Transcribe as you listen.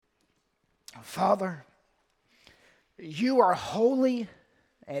Father, you are holy,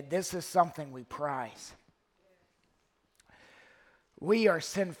 and this is something we prize. We are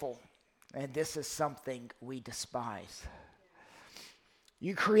sinful, and this is something we despise.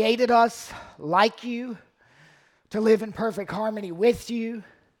 You created us like you, to live in perfect harmony with you,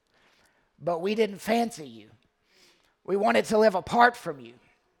 but we didn't fancy you. We wanted to live apart from you.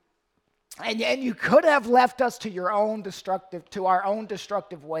 And you could have left us to our own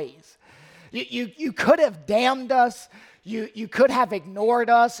destructive ways. You could have damned us. You could have ignored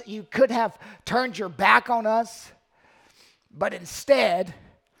us. You could have turned your back on us. But instead,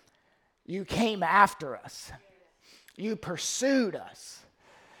 you came after us. You pursued us.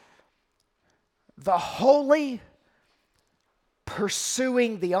 The holy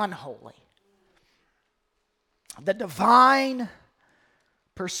pursuing the unholy. The divine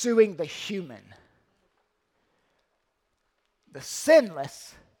pursuing the human. The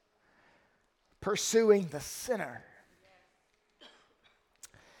sinless pursuing the sinner.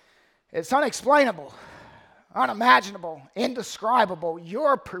 It's unexplainable, unimaginable, indescribable,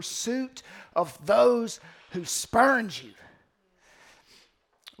 your pursuit of those who spurned you.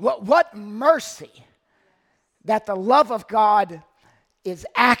 What mercy that the love of God is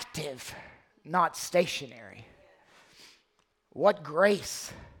active, not stationary. What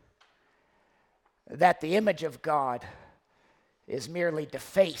grace that the image of God is merely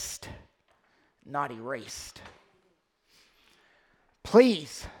defaced, not erased.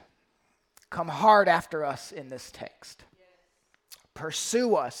 Please come hard after us in this text.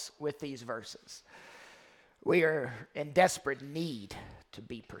 Pursue us with these verses. We are in desperate need to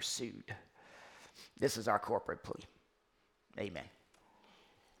be pursued. This is our corporate plea. Amen.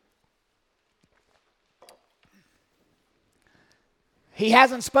 He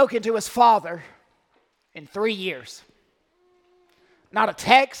hasn't spoken to his father in 3 years. Not a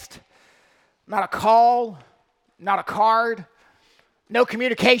text, not a call, not a card, no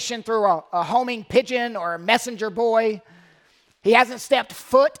communication through a homing pigeon or a messenger boy. He hasn't stepped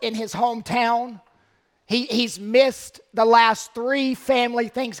foot in his hometown. He's missed the last 3 family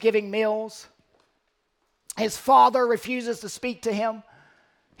Thanksgiving meals. His father refuses to speak to him.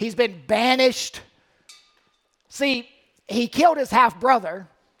 He's been banished. See, he killed his half-brother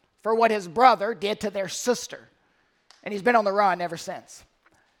for what his brother did to their sister. And he's been on the run ever since.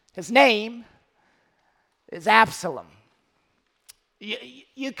 His name is Absalom.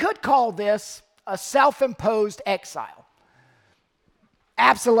 You could call this a self-imposed exile.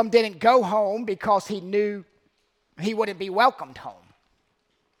 Absalom didn't go home because he knew he wouldn't be welcomed home.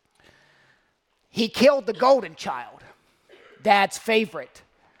 He killed the golden child, Dad's favorite.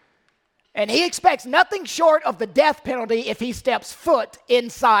 And he expects nothing short of the death penalty if he steps foot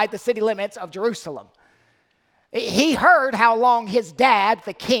inside the city limits of Jerusalem. He heard how long his dad,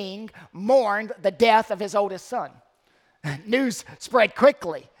 the king, mourned the death of his oldest son. News spread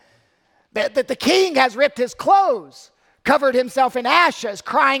quickly that the king has ripped his clothes, covered himself in ashes,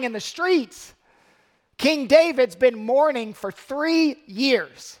 crying in the streets. King David's been mourning for 3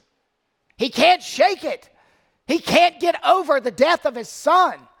 years. He can't shake it. He can't get over the death of his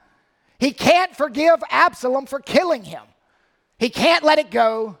son. He can't forgive Absalom for killing him. He can't let it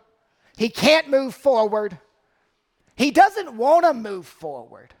go. He can't move forward. He doesn't want to move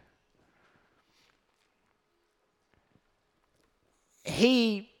forward.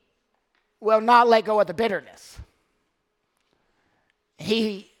 He will not let go of the bitterness.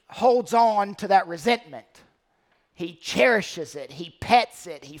 He holds on to that resentment. He cherishes it. He pets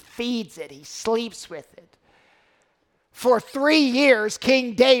it. He feeds it. He sleeps with it. For 3 years,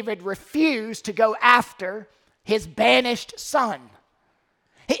 King David refused to go after his banished son.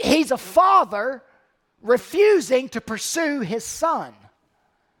 He's a father refusing to pursue his son.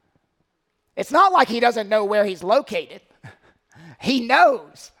 It's not like he doesn't know where he's located. He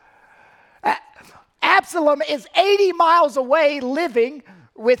knows. Absalom is 80 miles away living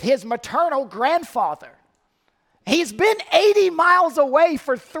with his maternal grandfather. He's been 80 miles away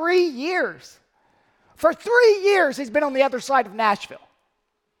for 3 years. For 3 years, he's been on the other side of Nashville.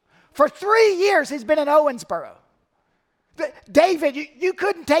 For 3 years, he's been in Owensboro. David, you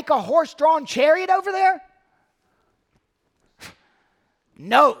couldn't take a horse-drawn chariot over there?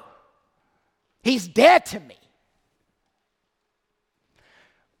 No. He's dead to me.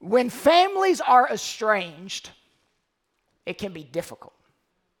 When families are estranged, it can be difficult.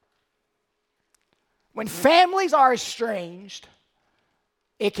 When families are estranged,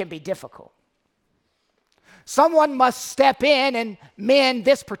 it can be difficult. Someone must step in and mend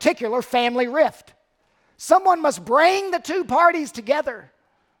this particular family rift. Someone must bring the 2 parties together.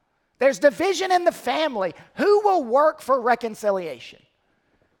 There's division in the family. Who will work for reconciliation?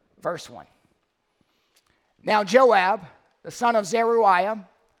 Verse 1. Now Joab, the son of Zeruiah,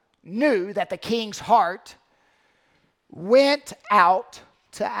 knew that the king's heart went out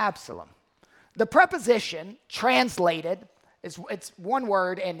to Absalom. The preposition translated, it's one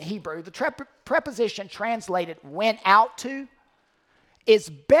word in Hebrew. The preposition translated went out to is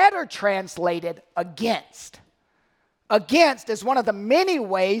better translated against. Against is one of the many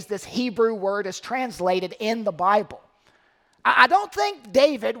ways this Hebrew word is translated in the Bible. I don't think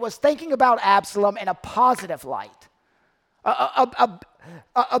David was thinking about Absalom in a positive light.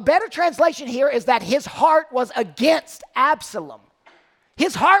 A better translation here is that his heart was against Absalom.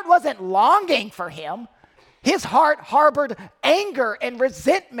 His heart wasn't longing for him. His heart harbored anger and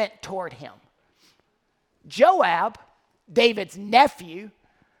resentment toward him. Joab, David's nephew,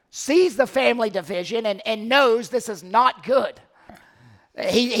 sees the family division and knows this is not good.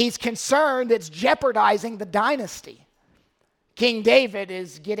 He's concerned it's jeopardizing the dynasty. King David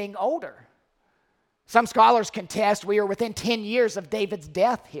is getting older. Some scholars contest we are within 10 years of David's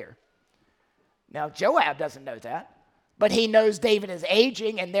death here. Now, Joab doesn't know that, but he knows David is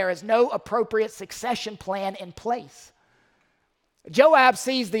aging and there is no appropriate succession plan in place. Joab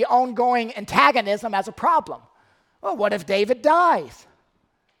sees the ongoing antagonism as a problem. Well, what if David dies?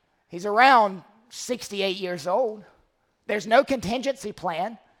 He's around 68 years old. There's no contingency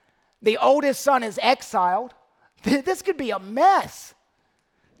plan. The oldest son is exiled. This could be a mess.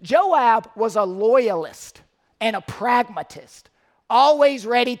 Joab was a loyalist and a pragmatist, always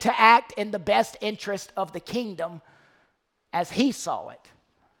ready to act in the best interest of the kingdom as he saw it.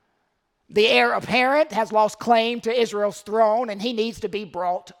 The heir apparent has lost claim to Israel's throne, and he needs to be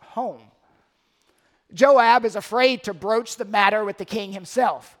brought home. Joab is afraid to broach the matter with the king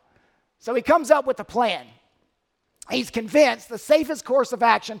himself, so he comes up with a plan. He's convinced the safest course of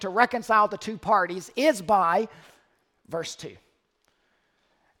action to reconcile the two parties is by, verse 2.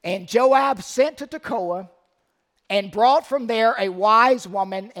 And Joab sent to Tekoa and brought from there a wise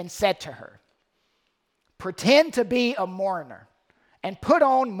woman and said to her, pretend to be a mourner and put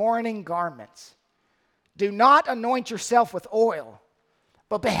on mourning garments. Do not anoint yourself with oil,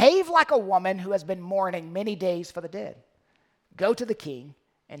 but behave like a woman who has been mourning many days for the dead. Go to the king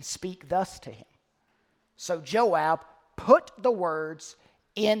and speak thus to him. So Joab put the words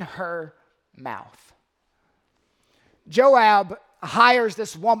in her mouth. Joab hires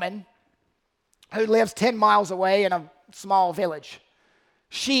this woman who lives 10 miles away in a small village.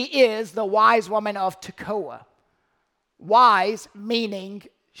 She is the wise woman of Tekoa. Wise meaning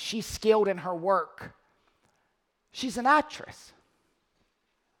she's skilled in her work. She's an actress.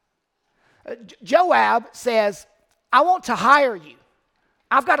 Joab says, I want to hire you.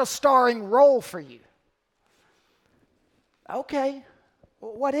 I've got a starring role for you. Okay,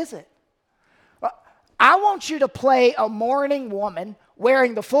 what is it? I want you to play a mourning woman,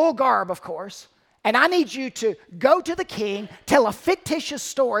 wearing the full garb, of course, and I need you to go to the king, tell a fictitious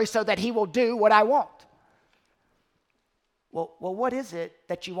story so that he will do what I want. Well, what is it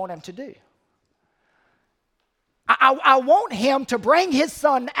that you want him to do? I want him to bring his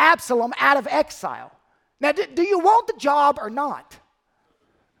son Absalom out of exile. Now, do you want the job or not?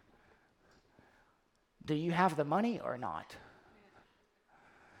 Do you have the money or not?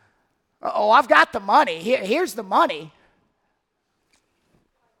 Oh, I've got the money. Here's the money.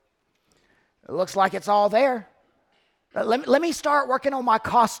 It looks like it's all there. Let me start working on my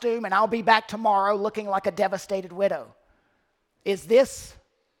costume and I'll be back tomorrow looking like a devastated widow. Is this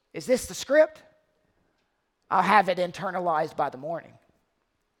the script? I'll have it internalized by the morning.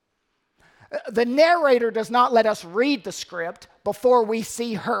 The narrator does not let us read the script before we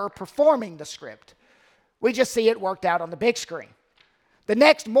see her performing the script. We just see it worked out on the big screen. The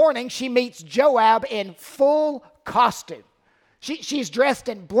next morning, she meets Joab in full costume. She's dressed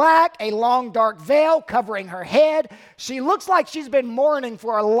in black, a long dark veil covering her head. She looks like she's been mourning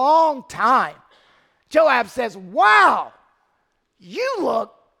for a long time. Joab says, wow, you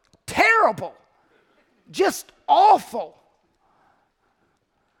look terrible, just awful.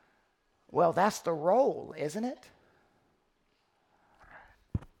 Well, that's the role, isn't it?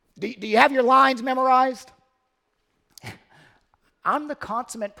 Do you have your lines memorized? I'm the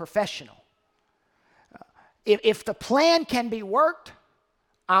consummate professional. If the plan can be worked,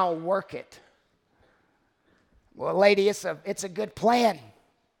 I'll work it. Well, lady, it's a good plan.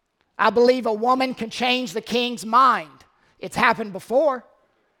 I believe a woman can change the king's mind. It's happened before.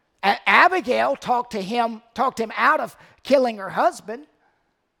 Abigail talked him out of killing her husband.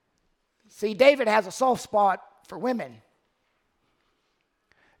 See, David has a soft spot for women.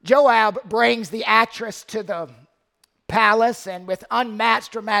 Joab brings the actress to the palace, and with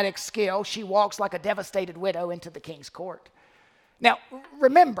unmatched dramatic skill, she walks like a devastated widow into the king's court. Now,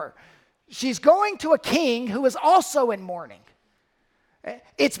 remember, She's going to a king who is also in mourning.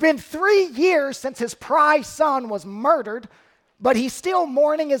 It's been 3 years since his prize son was murdered, but he's still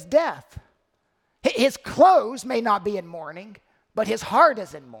mourning his death. His clothes may not be in mourning, but his heart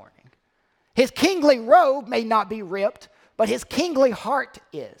is in mourning. His kingly robe may not be ripped, but his kingly heart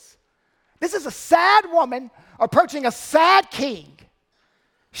is. This is a sad woman approaching a sad king.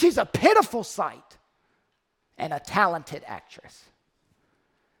 She's a pitiful sight and a talented actress.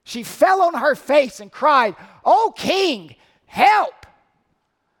 She fell on her face and cried, "Oh, king, help!"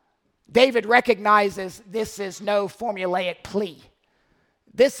 David recognizes this is no formulaic plea.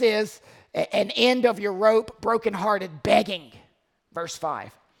 This is an end of your rope, brokenhearted begging. Verse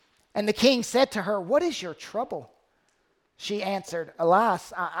 5. And the king said to her, "What is your trouble?" She answered,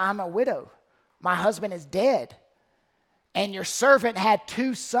 "Alas, I'm a widow. My husband is dead. And your servant had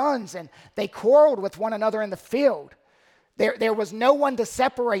 2 sons, and they quarreled with one another in the field. There was no one to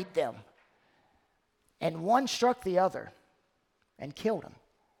separate them. And one struck the other and killed him."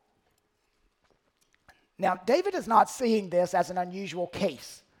 Now, David is not seeing this as an unusual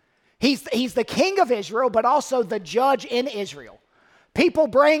case. He's the king of Israel, but also the judge in Israel. People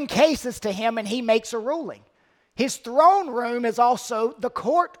bring cases to him, and he makes a ruling. His throne room is also the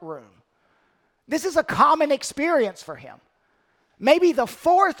courtroom. This is a common experience for him. Maybe the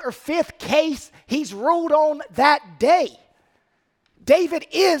 4th or 5th case he's ruled on that day. David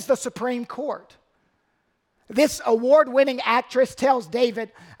is the Supreme Court. This award-winning actress tells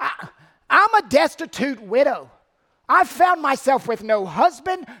David, "I'm a destitute widow. I've found myself with no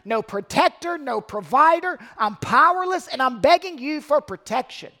husband, no protector, no provider. I'm powerless, and I'm begging you for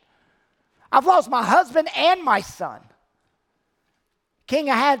protection. I've lost my husband and my son. King,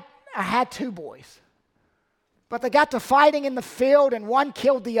 I had 2 boys, but they got to fighting in the field, and one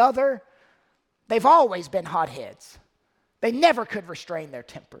killed the other. They've always been hotheads. They never could restrain their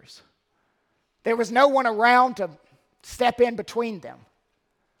tempers. There was no one around to step in between them."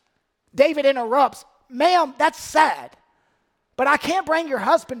 David interrupts, "Ma'am, that's sad, but I can't bring your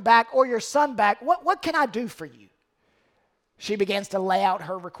husband back or your son back. What can I do for you?" She begins to lay out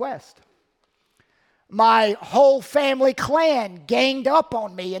her request. "My whole family clan ganged up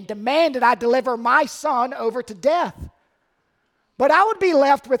on me and demanded I deliver my son over to death. But I would be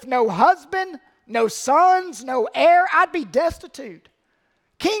left with no husband, no sons, no heir. I'd be destitute.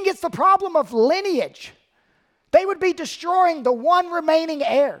 King, it's the problem of lineage. They would be destroying the one remaining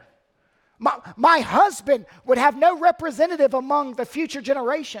heir. My husband would have no representative among the future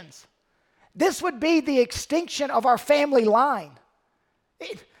generations. This would be the extinction of our family line.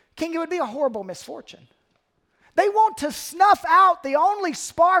 King, it would be a horrible misfortune. They want to snuff out the only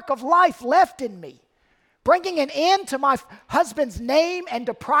spark of life left in me, bringing an end to my husband's name and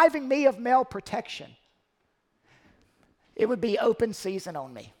depriving me of male protection. It would be open season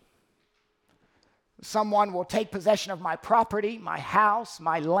on me. Someone will take possession of my property, my house,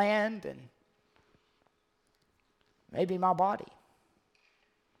 my land, and maybe my body."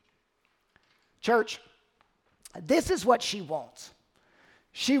 Church, this is what she wants.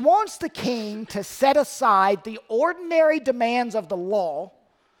 She wants the king to set aside the ordinary demands of the law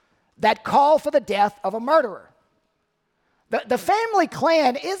that call for the death of a murderer. The family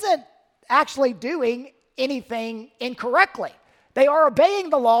clan isn't actually doing anything incorrectly. They are obeying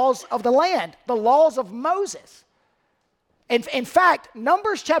the laws of the land, the laws of Moses. In fact,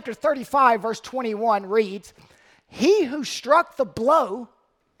 Numbers chapter 35, verse 21 reads, "He who struck the blow,"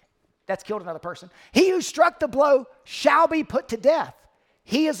 that's killed another person, "he who struck the blow shall be put to death.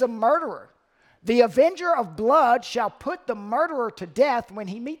 He is a murderer. The avenger of blood shall put the murderer to death when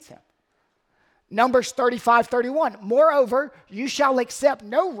he meets him." Numbers 35:31, "Moreover, you shall accept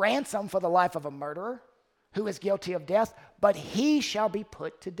no ransom for the life of a murderer who is guilty of death, but he shall be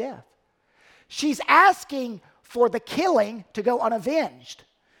put to death." She's asking for the killing to go unavenged.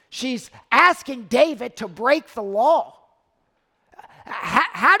 She's asking David to break the law.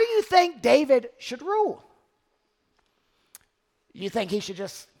 How do you think David should rule? You think he should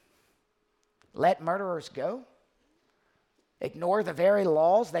just let murderers go? Ignore the very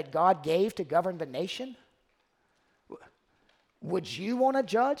laws that God gave to govern the nation? Would you want a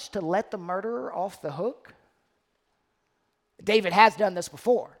judge to let the murderer off the hook? David has done this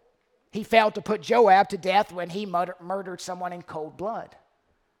before. He failed to put Joab to death when he murdered someone in cold blood.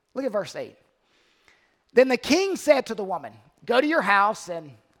 Look at verse 8. "Then the king said to the woman, 'Go to your house,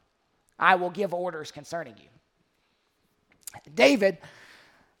 and I will give orders concerning you.'" David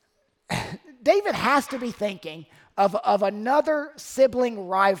has to be thinking of another sibling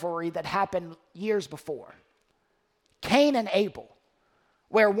rivalry that happened years before. Cain and Abel,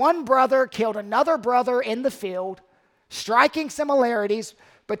 where one brother killed another brother in the field, striking similarities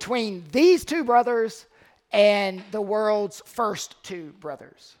between these two brothers and the world's first two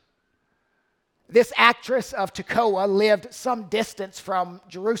brothers. This actress of Tekoa lived some distance from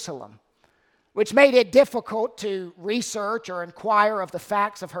Jerusalem, which made it difficult to research or inquire of the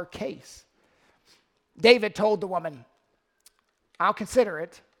facts of her case. David told the woman, "I'll consider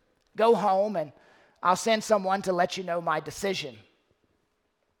it. Go home and I'll send someone to let you know my decision."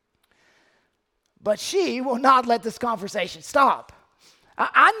 But she will not let this conversation stop.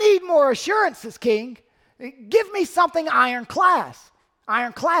 "I need more assurances, King. Give me something ironclad."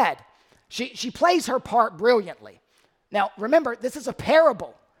 She plays her part brilliantly. Now, remember, this is a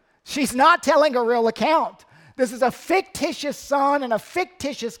parable. She's not telling a real account. This is a fictitious son and a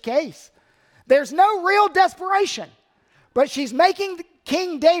fictitious case. There's no real desperation, but she's making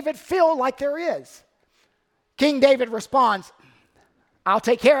King David feel like there is. King David responds, "I'll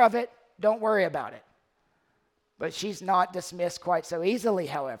take care of it. Don't worry about it." But she's not dismissed quite so easily,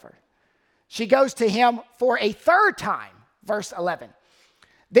 however. She goes to him for a third time, verse 11.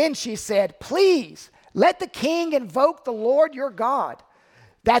 Then she said, "Please let the king invoke the Lord your God,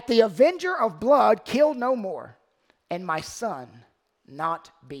 that the avenger of blood kill no more, and my son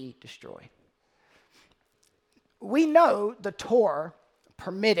not be destroyed." We know the Torah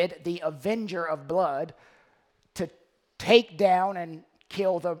permitted the avenger of blood to track down and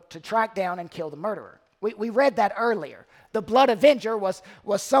kill the murderer. We read that earlier. The blood avenger was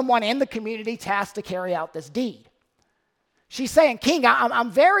someone in the community tasked to carry out this deed. She's saying, "King,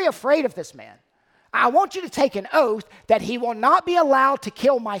 I'm very afraid of this man. I want you to take an oath that he will not be allowed to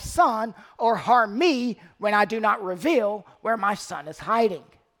kill my son or harm me when I do not reveal where my son is hiding."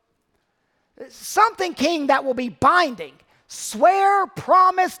 Something, King, that will be binding. Swear,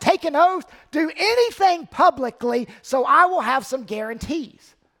 promise, take an oath, do anything publicly so I will have some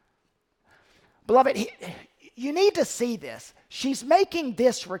guarantees. Beloved, you need to see this. She's making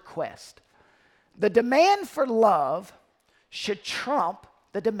this request. The demand for love should trump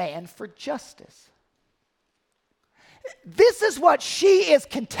the demand for justice. This is what she is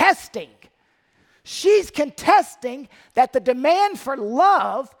contesting. She's contesting that the demand for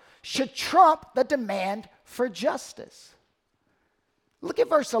love should trump the demand for justice. Look at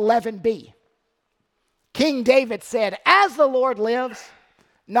verse 11b. King David said, "As the Lord lives,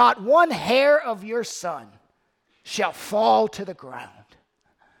 not one hair of your son shall fall to the ground."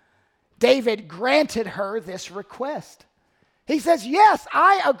 David granted her this request. He says, "Yes,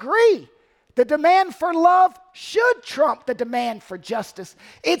 I agree. The demand for love should trump the demand for justice."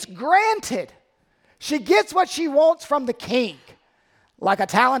 It's granted. She gets what she wants from the king. Like a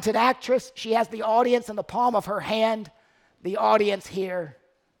talented actress, she has the audience in the palm of her hand, the audience here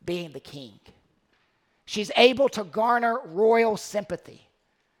being the king. She's able to garner royal sympathy.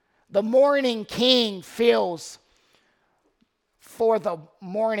 The mourning king feels for the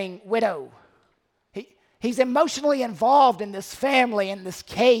mourning widow. He's emotionally involved in this family, in this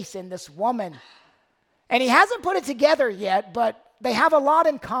case, in this woman. And he hasn't put it together yet, but they have a lot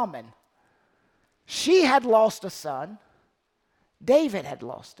in common. She had lost a son. David had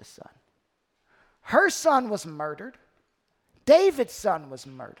lost a son. Her son was murdered. David's son was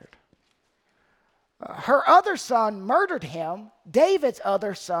murdered. Her other son murdered him. David's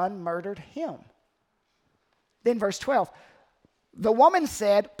other son murdered him. Then verse 12. The woman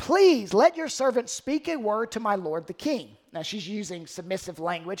said, "Please let your servant speak a word to my lord the king." Now she's using submissive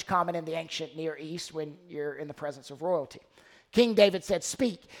language common in the ancient Near East when you're in the presence of royalty. King David said,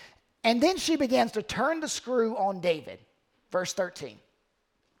 "Speak." And then she begins to turn the screw on David. Verse 13.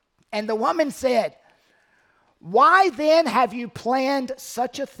 And the woman said, "Why then have you planned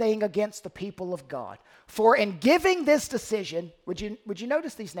such a thing against the people of God? For in giving this decision," would you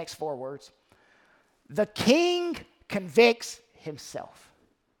notice these next four words? "The king convicts himself."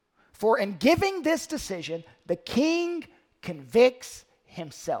 For in giving this decision, the king convicts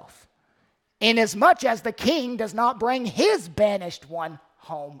himself, inasmuch as the king does not bring his banished one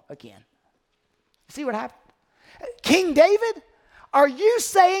home again. See what happened? King David, are you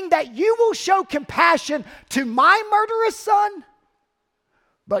saying that you will show compassion to my murderous son,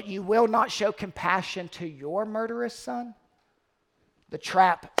 but you will not show compassion to your murderous son? The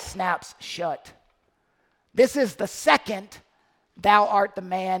trap snaps shut. This is the second "thou art the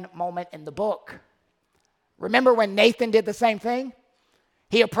man" moment in the book. Remember when Nathan did the same thing?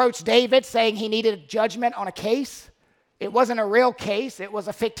 He approached David saying he needed judgment on a case. It wasn't a real case. It was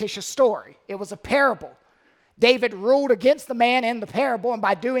a fictitious story. It was a parable. David ruled against the man in the parable, and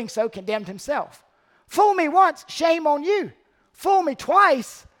by doing so condemned himself. Fool me once, shame on you. Fool me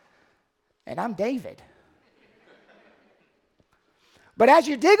twice, and I'm David. But as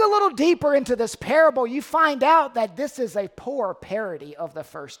you dig a little deeper into this parable, you find out that this is a poor parody of the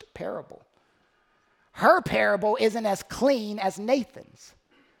first parable. Her parable isn't as clean as Nathan's.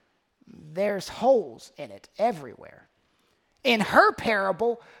 There's holes in it everywhere. In her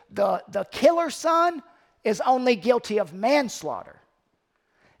parable, the killer son is only guilty of manslaughter.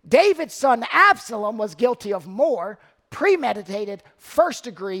 David's son Absalom was guilty of more, premeditated,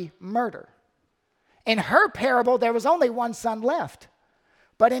 first-degree murder. In her parable, there was only one son left.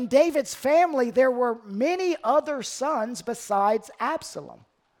 But in David's family, there were many other sons besides Absalom.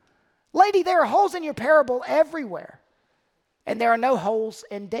 Lady, there are holes in your parable everywhere. And there are no holes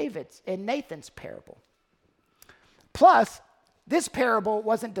in Nathan's parable. Plus, this parable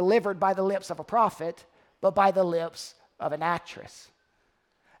wasn't delivered by the lips of a prophet, but by the lips of an actress.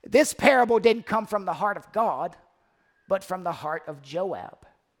 This parable didn't come from the heart of God, but from the heart of Joab.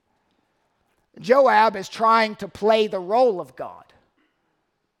 Joab is trying to play the role of God,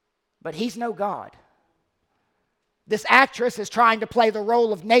 but he's no God. This actress is trying to play the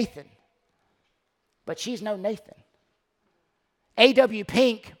role of Nathan, but she's no Nathan. A.W.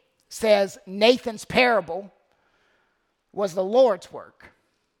 Pink says Nathan's parable was the Lord's work,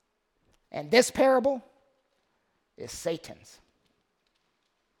 and this parable is Satan's.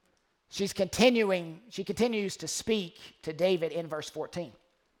 She continues to speak to David in verse 14.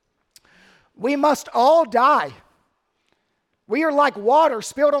 We must all die. We are like water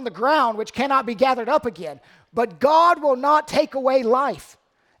spilled on the ground, which cannot be gathered up again. But God will not take away life,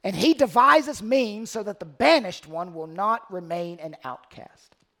 and he devises means so that the banished one will not remain an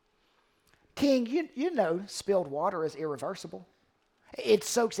outcast. King, you know spilled water is irreversible. It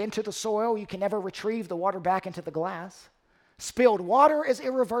soaks into the soil. You can never retrieve the water back into the glass. Spilled water is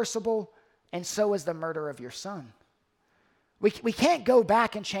irreversible, and so is the murder of your son. We can't go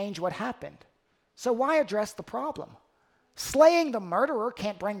back and change what happened. So why address the problem? Slaying the murderer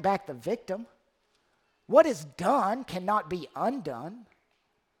can't bring back the victim. What is done cannot be undone.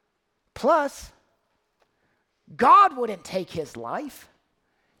 Plus, God wouldn't take his life.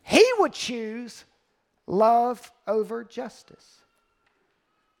 He would choose love over justice.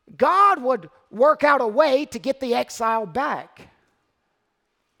 God would work out a way to get the exile back.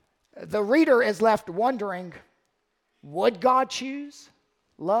 The reader is left wondering, would God choose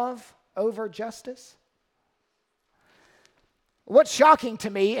love over justice? What's shocking to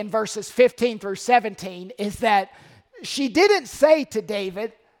me in verses 15 through 17 is that she didn't say to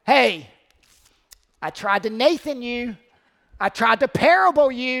David, hey, I tried to Nathan you. I tried to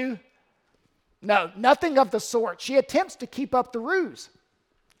parable you. No, nothing of the sort. She attempts to keep up the ruse.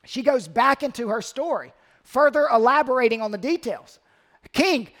 She goes back into her story, further elaborating on the details.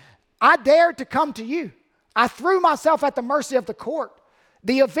 King, I dared to come to you. I threw myself at the mercy of the court.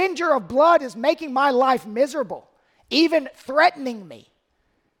 The avenger of blood is making my life miserable, even threatening me.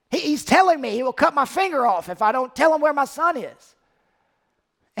 He's telling me he will cut my finger off if I don't tell him where my son is.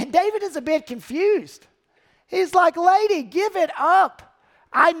 And David is a bit confused. He's like, lady, give it up.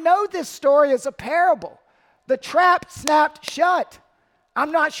 I know this story is a parable. The trap snapped shut.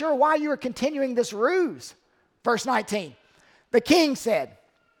 I'm not sure why you are continuing this ruse. Verse 19, the king said,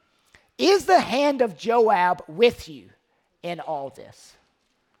 is the hand of Joab with you in all this?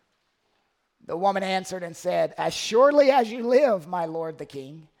 The woman answered and said, as surely as you live, my lord the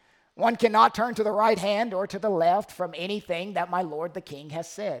king, one cannot turn to the right hand or to the left from anything that my lord the king has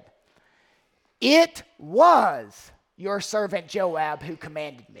said. It was your servant Joab who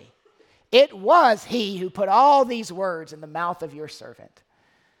commanded me. It was he who put all these words in the mouth of your servant.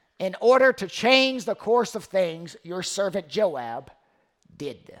 In order to change the course of things, your servant Joab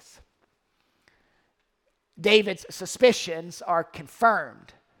did this. David's suspicions are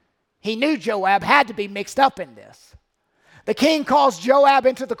confirmed. He knew Joab had to be mixed up in this. The king calls Joab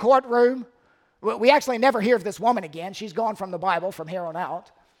into the courtroom. We actually never hear of this woman again. She's gone from the Bible from here on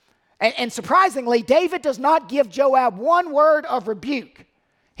out. And surprisingly, David does not give Joab one word of rebuke.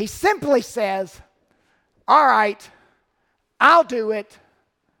 He simply says, all right, I'll do it.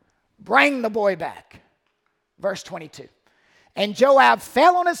 Bring the boy back. Verse 22. And Joab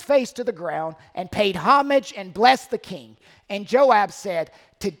fell on his face to the ground and paid homage and blessed the king. And Joab said,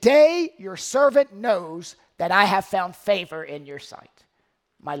 today your servant knows that I have found favor in your sight,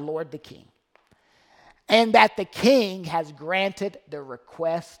 my lord the king, and that the king has granted the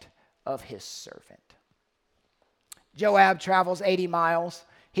request of his servant. Joab travels 80 miles.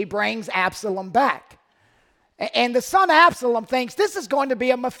 He brings Absalom back. And the son Absalom thinks this is going to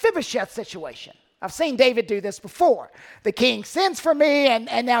be a Mephibosheth situation. I've seen David do this before. The king sends for me,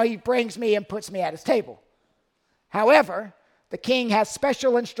 and now he brings me and puts me at his table. However, the king has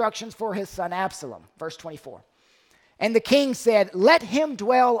special instructions for his son Absalom. Verse 24. And the king said, "Let him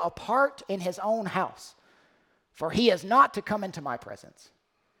dwell apart in his own house, for he is not to come into my presence."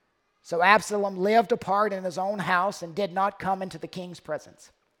 So Absalom lived apart in his own house and did not come into the king's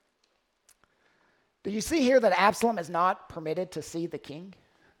presence. Do you see here that Absalom is not permitted to see the king?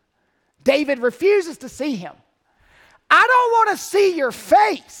 David refuses to see him. "I don't want to see your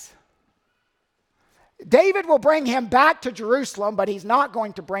face." David will bring him back to Jerusalem, but he's not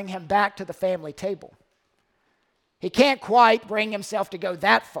going to bring him back to the family table. He can't quite bring himself to go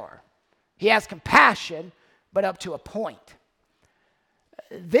that far. He has compassion, but up to a point.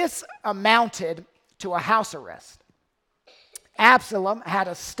 This amounted to a house arrest. Absalom had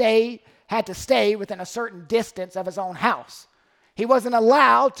to stay within a certain distance of his own house. He wasn't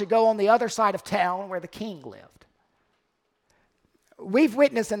allowed to go on the other side of town where the king lived. We've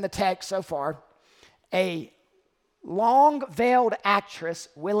witnessed in the text so far a long-veiled actress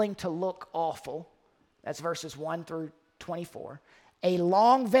willing to look awful. That's verses 1 through 24. A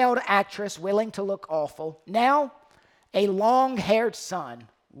long-veiled actress willing to look awful. Now, a long-haired son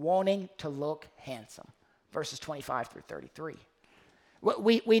wanting to look handsome. Verses 25 through 33.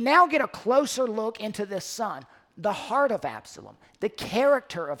 We now get a closer look into this son, the heart of Absalom, the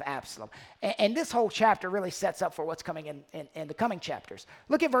character of Absalom. And this whole chapter really sets up for what's coming in the coming chapters.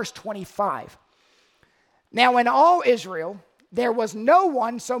 Look at verse 25. "Now in all Israel, there was no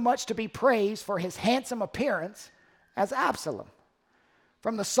one so much to be praised for his handsome appearance as Absalom.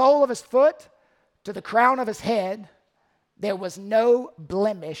 From the sole of his foot to the crown of his head, there was no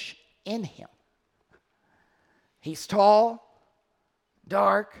blemish in him." He's tall,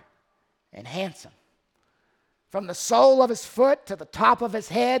 dark, and handsome. From the sole of his foot to the top of his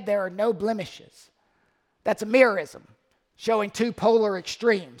head, there are no blemishes. That's a merism, showing two polar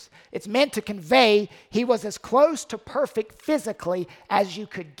extremes. It's meant to convey he was as close to perfect physically as you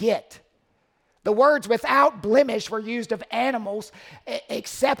could get. The words "without blemish" were used of animals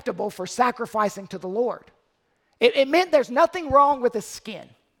acceptable for sacrificing to the Lord. It meant there's nothing wrong with his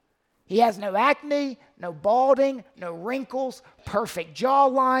skin. He has no acne, no balding, no wrinkles, perfect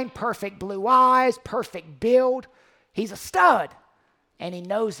jawline, perfect blue eyes, perfect build. He's a stud, and he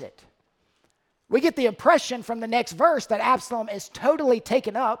knows it. We get the impression from the next verse that Absalom is totally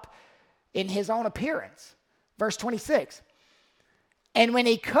taken up in his own appearance. Verse 26. "And when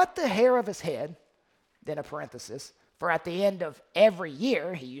he cut the hair of his head," then a parenthesis, "for at the end of every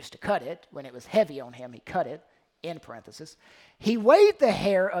year he used to cut it. When it was heavy on him, he cut it," in parenthesis. "He weighed the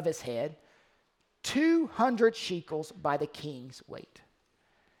hair of his head 200 shekels by the king's weight."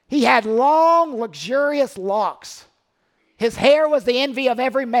 He had long, luxurious locks. His hair was the envy of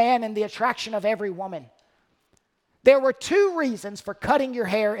every man and the attraction of every woman. There were two reasons for cutting your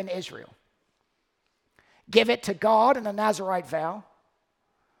hair in Israel: give it to God in a Nazirite vow,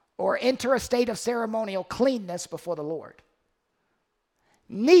 or enter a state of ceremonial cleanness before the Lord.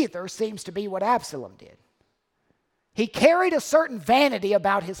 Neither seems to be what Absalom did. He carried a certain vanity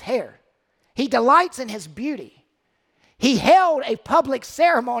about his hair. He delights in his beauty. He held a public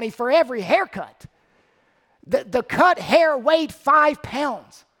ceremony for every haircut. The cut hair weighed 5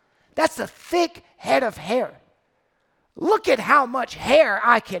 pounds. That's a thick head of hair. Look at how much hair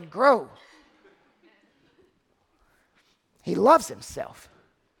I can grow. He loves himself.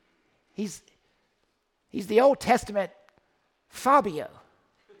 He's the Old Testament Fabio.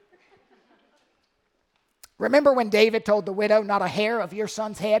 Remember when David told the widow, "Not a hair of your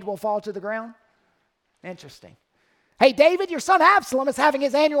son's head will fall to the ground"? Interesting. "Hey, David, your son Absalom is having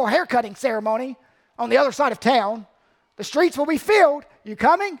his annual haircutting ceremony on the other side of town. The streets will be filled. You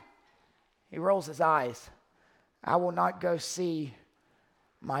coming?" He rolls his eyes. "I will not go see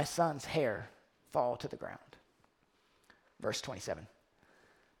my son's hair fall to the ground." Verse 27.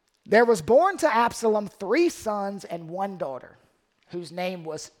 "There was born to Absalom 3 sons and 1 daughter, whose name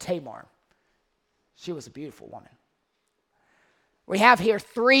was Tamar. She was a beautiful woman." We have here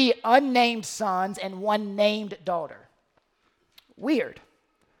 3 unnamed sons and 1 named daughter. Weird.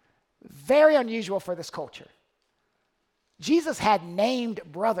 Very unusual for this culture. Jesus had named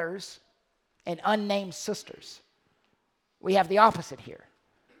brothers and unnamed sisters. We have the opposite here.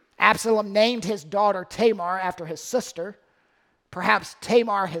 Absalom named his daughter Tamar after his sister. Perhaps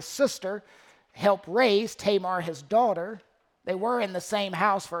Tamar, his sister, helped raise Tamar, his daughter. They were in the same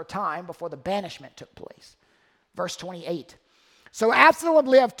house for a time before the banishment took place. Verse 28. "So Absalom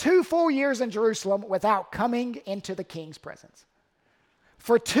lived 2 full years in Jerusalem without coming into the king's presence."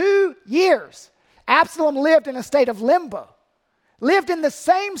 For 2 years, Absalom lived in a state of limbo. Lived in the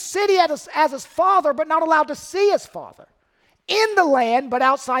same city as his father, but not allowed to see his father. In the land, but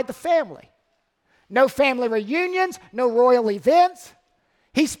outside the family. No family reunions, no royal events.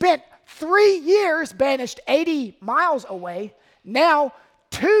 He spent 3 years banished 80 miles away. Now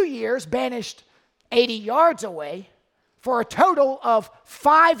 2 years banished 80 yards away, for a total of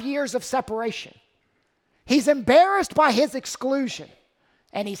 5 years of separation. He's embarrassed by his exclusion,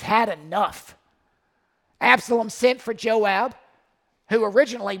 and he's had enough. Absalom sent for Joab, who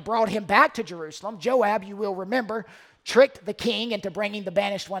originally brought him back to Jerusalem. Joab, you will remember, tricked the king into bringing the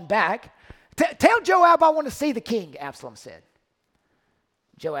banished one back. Tell Joab I want to see the king, Absalom said.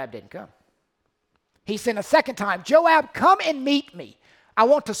 Joab didn't come. He sent a second time, Joab, come and meet me. I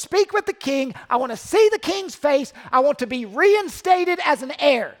want to speak with the king. I want to see the king's face. I want to be reinstated as an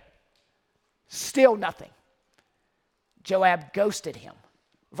heir. Still nothing. Joab ghosted him.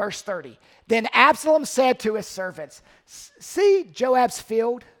 Verse 30. Then Absalom said to his servants, see, Joab's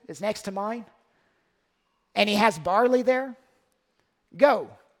field is next to mine, and he has barley there. Go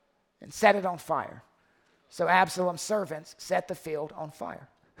and set it on fire. So Absalom's servants set the field on fire.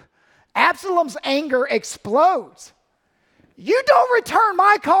 Absalom's anger explodes. You don't return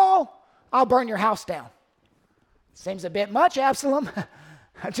my call, I'll burn your house down. Seems a bit much, Absalom.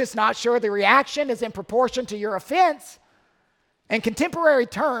 I'm just not sure the reaction is in proportion to your offense. In contemporary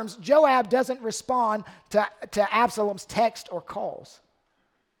terms, Joab doesn't respond to Absalom's text or calls.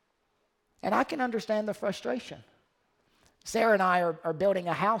 And I can understand the frustration. Sarah and I are building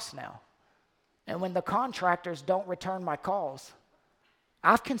a house now. And when the contractors don't return my calls,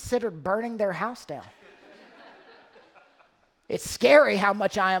 I've considered burning their house down. It's scary how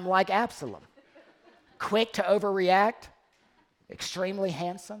much I am like Absalom. Quick to overreact, extremely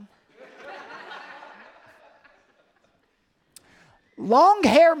handsome. Long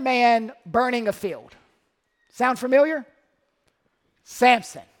hair man burning a field. Sound familiar?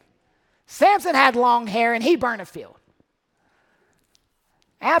 Samson. Samson had long hair and he burned a field.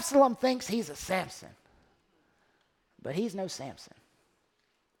 Absalom thinks he's a Samson, but he's no Samson.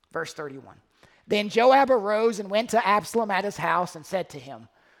 Verse 31. Then Joab arose and went to Absalom at his house and said to him,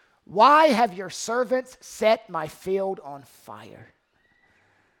 why have your servants set my field on fire?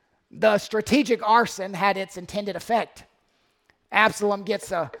 The strategic arson had its intended effect. Absalom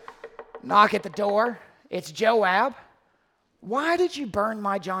gets a knock at the door. It's Joab. Why did you burn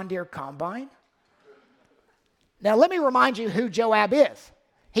my John Deere combine? Now let me remind you who Joab is.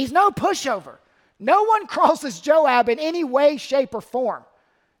 He's no pushover. No one crosses Joab in any way, shape, or form.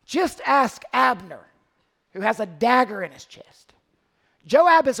 Just ask Abner, who has a dagger in his chest.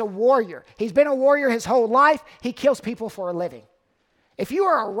 Joab is a warrior. He's been a warrior his whole life. He kills people for a living. If you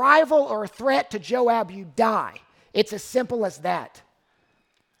are a rival or a threat to Joab, you die. It's as simple as that.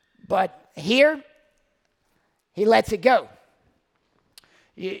 But here, he lets it go.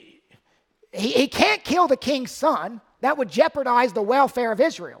 He can't kill the king's son. That would jeopardize the welfare of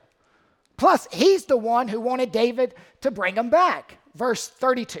Israel. Plus, he's the one who wanted David to bring him back. Verse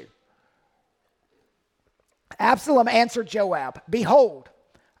 32. Absalom answered Joab, behold,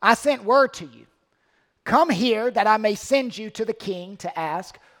 I sent word to you. Come here that I may send you to the king to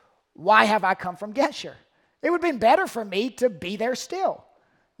ask, why have I come from Geshur? It would have been better for me to be there still.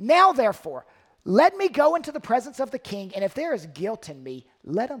 Now, therefore, let me go into the presence of the king, and if there is guilt in me,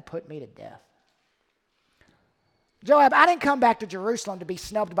 let him put me to death. Joab, I didn't come back to Jerusalem to be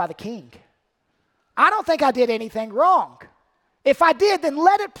snubbed by the king. I don't think I did anything wrong. If I did, then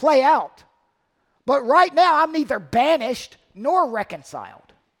let it play out. But right now, I'm neither banished nor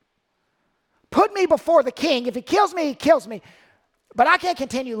reconciled. Put me before the king. If he kills me, he kills me. But I can't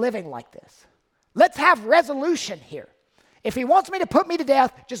continue living like this. Let's have resolution here. If he wants me to put me to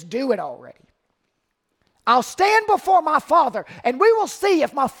death, just do it already. I'll stand before my father, and we will see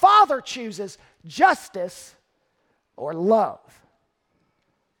if my father chooses justice or love.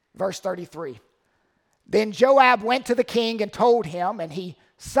 Verse 33. Then Joab went to the king and told him, and he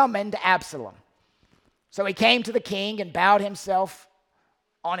summoned Absalom. So he came to the king and bowed himself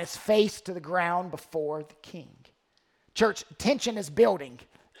on his face to the ground before the king. Church, tension is building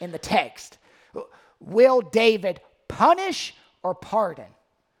in the text. Will David punish or pardon?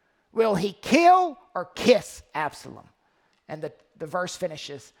 Will he kill or kiss Absalom? And the verse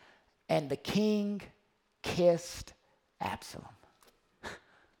finishes, and the king kissed Absalom.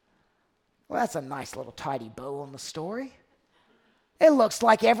 Well, that's a nice little tidy bow on the story. It looks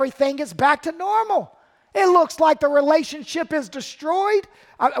like everything is back to normal. It looks like the relationship is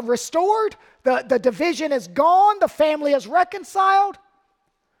restored. The division is gone. The family is reconciled.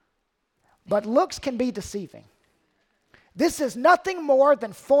 But looks can be deceiving. This is nothing more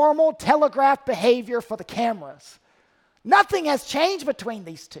than formal telegraphed behavior for the cameras. Nothing has changed between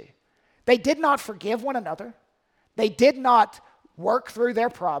these two. They did not forgive one another. They did not work through their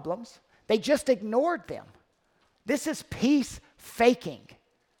problems. They just ignored them. This is peace faking.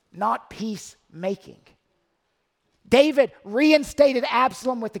 not peacemaking. David reinstated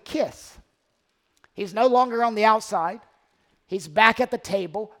Absalom with a kiss. He's no longer on the outside. He's back at the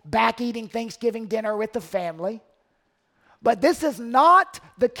table, back eating Thanksgiving dinner with the family. But this is not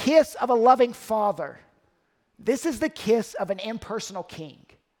the kiss of a loving father. This is the kiss of an impersonal king.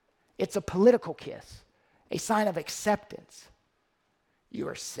 It's a political kiss, a sign of acceptance. You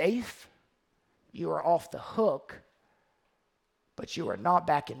are safe. You are off the hook, but you are not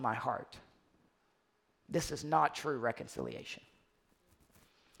back in my heart. This is not true reconciliation.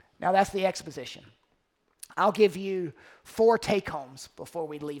 Now that's the exposition. I'll give you 4 take-homes before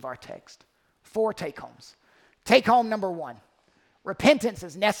we leave our text. 4 take-homes. Take-home number 1, repentance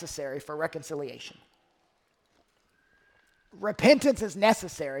is necessary for reconciliation. Repentance is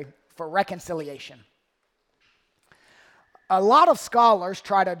necessary for reconciliation. A lot of scholars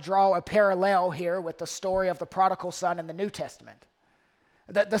try to draw a parallel here with the story of the prodigal son in the New Testament.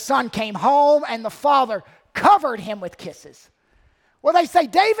 The son came home and the father covered him with kisses. Well, they say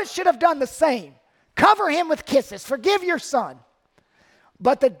David should have done the same. Cover him with kisses. Forgive your son.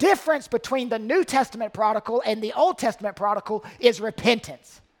 But the difference between the New Testament prodigal and the Old Testament prodigal is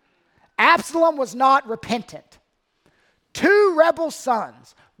repentance. Absalom was not repentant. 2 rebel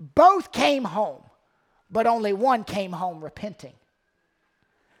sons, both came home, but only one came home repenting.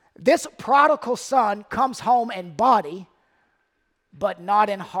 This prodigal son comes home in body, but not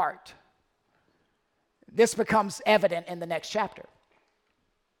in heart. This becomes evident in the next chapter.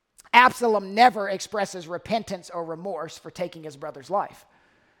 Absalom never expresses repentance or remorse for taking his brother's life.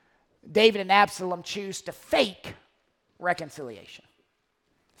 David and Absalom choose to fake reconciliation.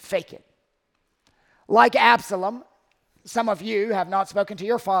 Fake it. Like Absalom, some of you have not spoken to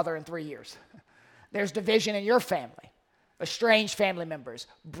your father in 3 years. There's division in your family, estranged family members,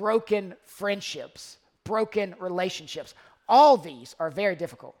 broken friendships, broken relationships. All these are very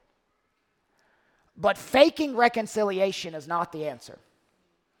difficult. But faking reconciliation is not the answer.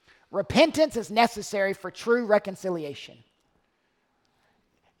 Repentance is necessary for true reconciliation.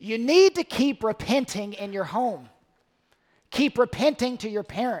 You need to keep repenting in your home. Keep repenting to your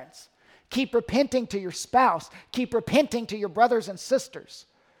parents. Keep repenting to your spouse. Keep repenting to your brothers and sisters.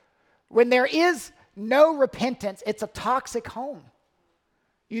 When there is no repentance, it's a toxic home.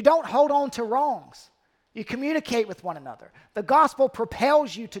 You don't hold on to wrongs. You communicate with one another. The gospel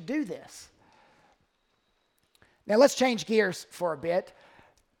propels you to do this. Now let's change gears for a bit.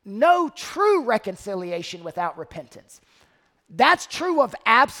 No true reconciliation without repentance. That's true of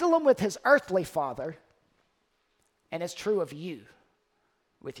Absalom with his earthly father, and it's true of you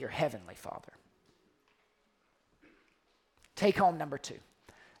with your heavenly father. Take home number 2.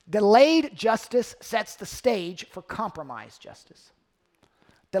 Delayed justice sets the stage for compromised justice.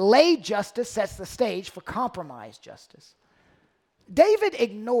 Delayed justice sets the stage for compromised justice. David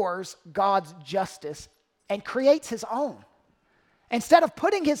ignores God's justice and creates his own. Instead of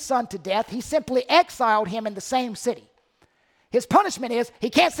putting his son to death, he simply exiled him in the same city. His punishment is, he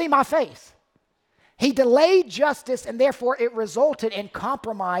can't see my face. He delayed justice, and therefore it resulted in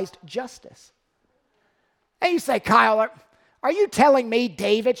compromised justice. And you say, Kyle, are you telling me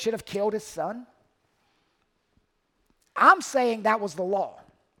David should have killed his son? I'm saying that was the law.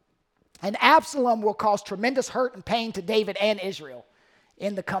 And Absalom will cause tremendous hurt and pain to David and Israel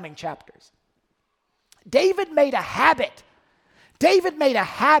in the coming chapters. David made a habit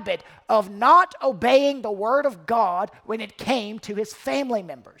of not obeying the word of God when it came to his family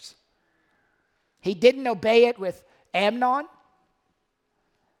members. He didn't obey it with Amnon,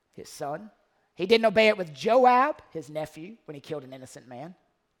 his son. He didn't obey it with Joab, his nephew, when he killed an innocent man.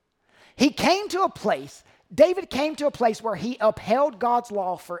 David came to a place where he upheld God's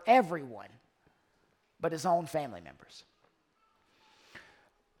law for everyone but his own family members.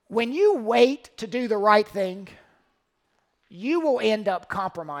 When you wait to do the right thing, you will end up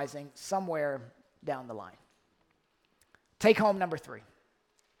compromising somewhere down the line. Take home number 3.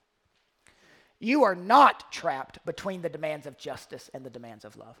 You are not trapped between the demands of justice and the demands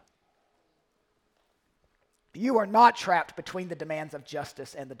of love. You are not trapped between the demands of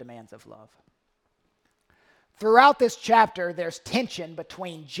justice and the demands of love. Throughout this chapter, there's tension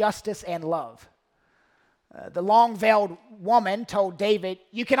between justice and love. The long-veiled woman told David,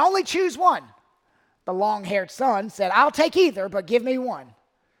 you can only choose one. The long-haired son said, I'll take either, but give me one.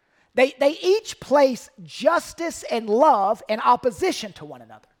 They each place justice and love in opposition to one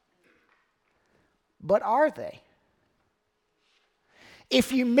another. But are they?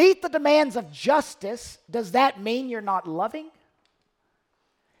 If you meet the demands of justice, does that mean you're not loving?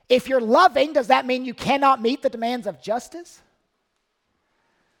 If you're loving, does that mean you cannot meet the demands of justice?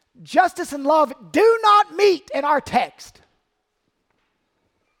 Justice and love do not meet in our text.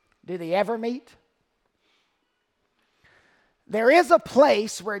 Do they ever meet? There is a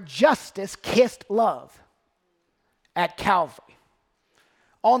place where justice kissed love, at Calvary.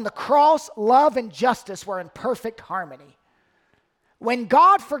 On the cross, love and justice were in perfect harmony. When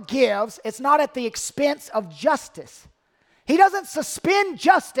God forgives, it's not at the expense of justice. He doesn't suspend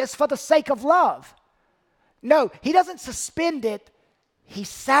justice for the sake of love. No, he doesn't suspend it, he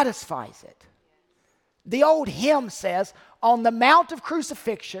satisfies it. The old hymn says, on the mount of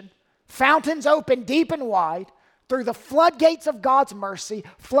crucifixion, fountains open deep and wide, through the floodgates of God's mercy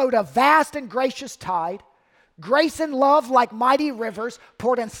flowed a vast and gracious tide. Grace and love like mighty rivers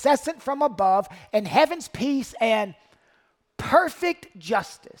poured incessant from above, and heaven's peace and perfect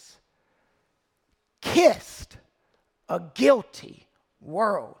justice kissed a guilty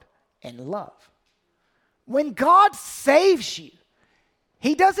world in love. When God saves you,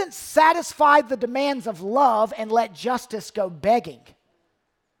 he doesn't satisfy the demands of love and let justice go begging.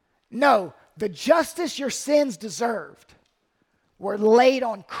 No, the justice your sins deserved were laid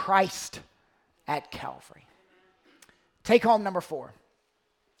on Christ at Calvary. Take home number 4.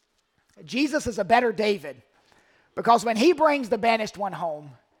 Jesus is a better David because when he brings the banished one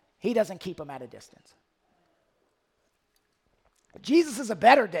home, he doesn't keep him at a distance. Jesus is a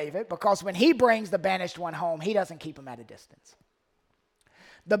better David because when he brings the banished one home, he doesn't keep him at a distance.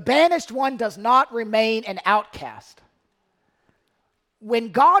 The banished one does not remain an outcast.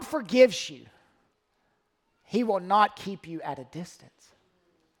 When God forgives you, he will not keep you at a distance.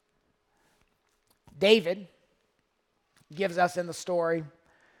 David gives us in the story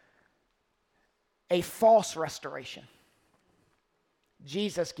a false restoration.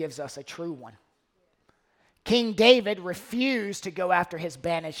 Jesus gives us a true one. King David refused to go after his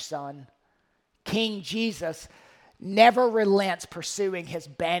banished son. King Jesus never relents pursuing his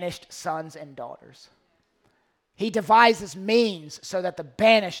banished sons and daughters. He devises means so that the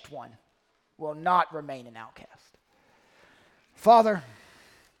banished one will not remain an outcast. Father,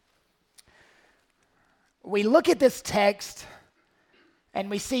 we look at this text and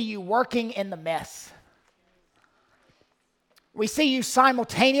we see you working in the mess. We see you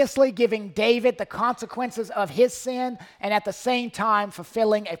simultaneously giving David the consequences of his sin and at the same time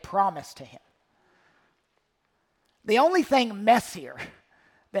fulfilling a promise to him. The only thing messier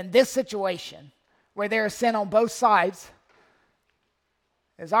than this situation where there is sin on both sides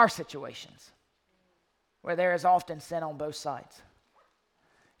is our situations, where there is often sin on both sides.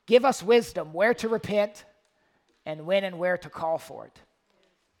 Give us wisdom where to repent and when and where to call for it.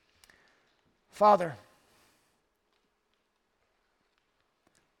 Father,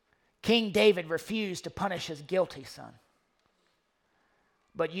 King David refused to punish his guilty son,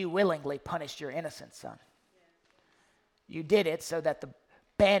 but you willingly punished your innocent son. You did it so that the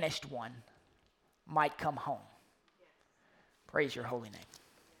banished one might come home. Praise your holy name.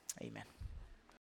 Amen.